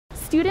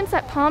students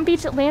at Palm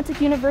Beach Atlantic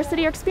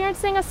University are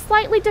experiencing a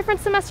slightly different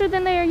semester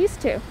than they are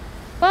used to.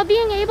 While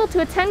being able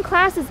to attend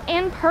classes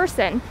in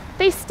person,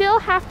 they still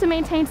have to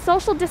maintain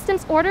social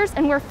distance orders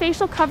and wear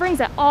facial coverings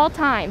at all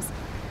times.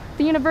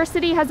 The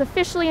university has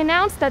officially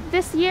announced that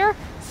this year,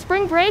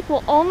 spring break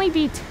will only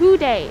be 2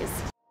 days.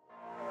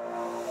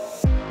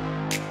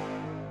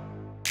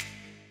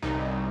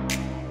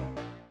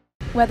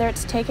 Whether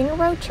it's taking a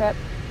road trip,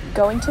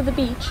 going to the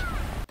beach,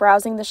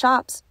 browsing the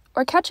shops,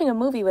 or catching a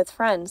movie with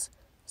friends,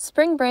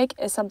 spring break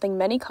is something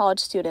many college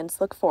students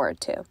look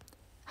forward to.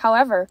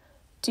 However,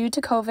 due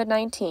to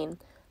COVID-19,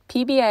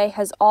 PBA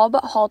has all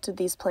but halted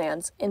these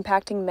plans,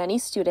 impacting many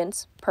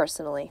students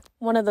personally.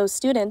 One of those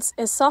students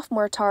is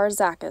sophomore Tara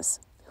Zakis,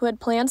 who had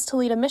plans to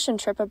lead a mission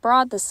trip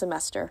abroad this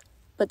semester,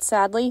 but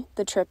sadly,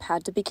 the trip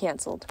had to be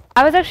canceled.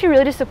 I was actually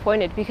really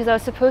disappointed because I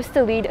was supposed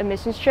to lead a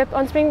missions trip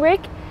on spring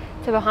break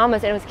to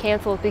Bahamas and it was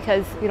canceled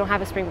because we don't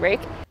have a spring break.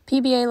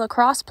 PBA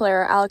lacrosse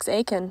player Alex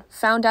Aiken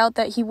found out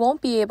that he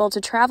won't be able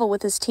to travel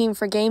with his team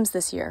for games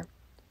this year.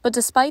 But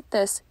despite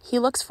this, he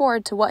looks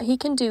forward to what he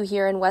can do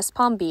here in West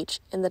Palm Beach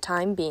in the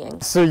time being.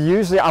 So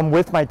usually I'm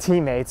with my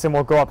teammates and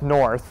we'll go up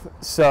north.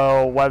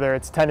 So whether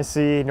it's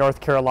Tennessee, North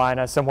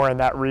Carolina, somewhere in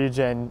that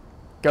region,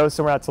 go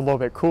somewhere that's a little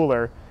bit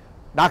cooler.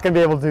 Not going to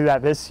be able to do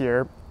that this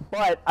year,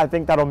 but I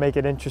think that'll make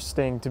it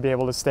interesting to be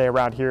able to stay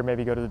around here,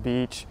 maybe go to the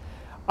beach.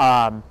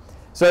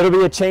 So it'll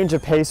be a change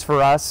of pace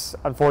for us.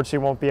 Unfortunately,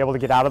 we won't be able to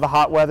get out of the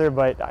hot weather,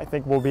 but I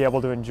think we'll be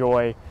able to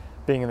enjoy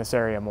being in this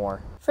area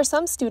more. For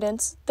some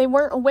students, they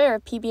weren't aware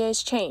of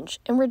PBA's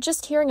change and were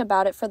just hearing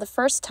about it for the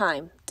first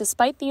time,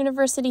 despite the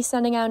university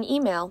sending out an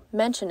email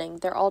mentioning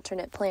their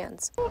alternate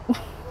plans.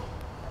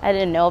 I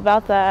didn't know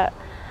about that.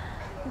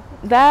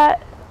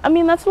 That's a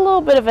little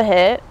bit of a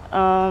hit.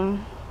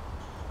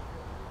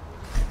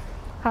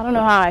 I don't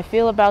know how I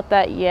feel about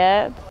that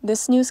yet.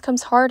 This news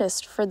comes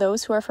hardest for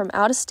those who are from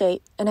out of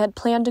state and had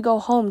planned to go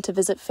home to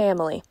visit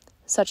family,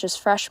 such as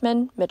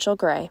freshman Mitchell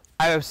Gray.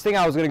 I was thinking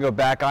I was going to go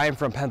back. I am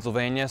from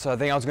Pennsylvania, so I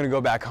think I was going to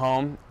go back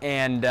home.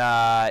 And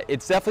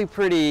it's definitely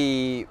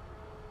pretty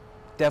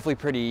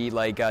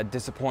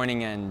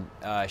disappointing and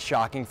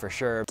shocking for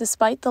sure.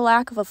 Despite the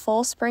lack of a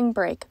full spring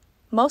break,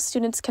 most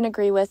students can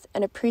agree with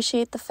and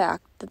appreciate the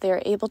fact that they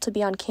are able to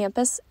be on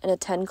campus and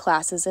attend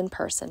classes in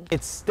person.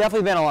 It's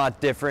definitely been a lot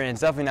different.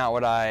 It's definitely not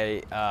what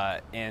I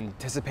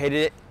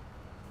anticipated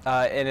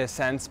in a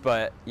sense,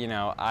 but you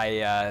know,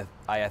 I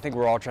think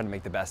we're all trying to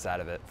make the best out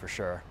of it for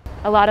sure.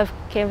 A lot of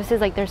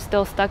campuses, they're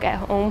still stuck at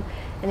home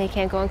and they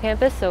can't go on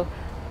campus, so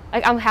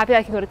I'm happy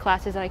I can go to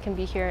classes and I can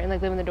be here and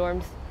live in the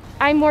dorms.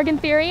 I'm Morgan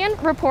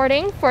Therian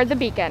reporting for The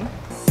Beacon.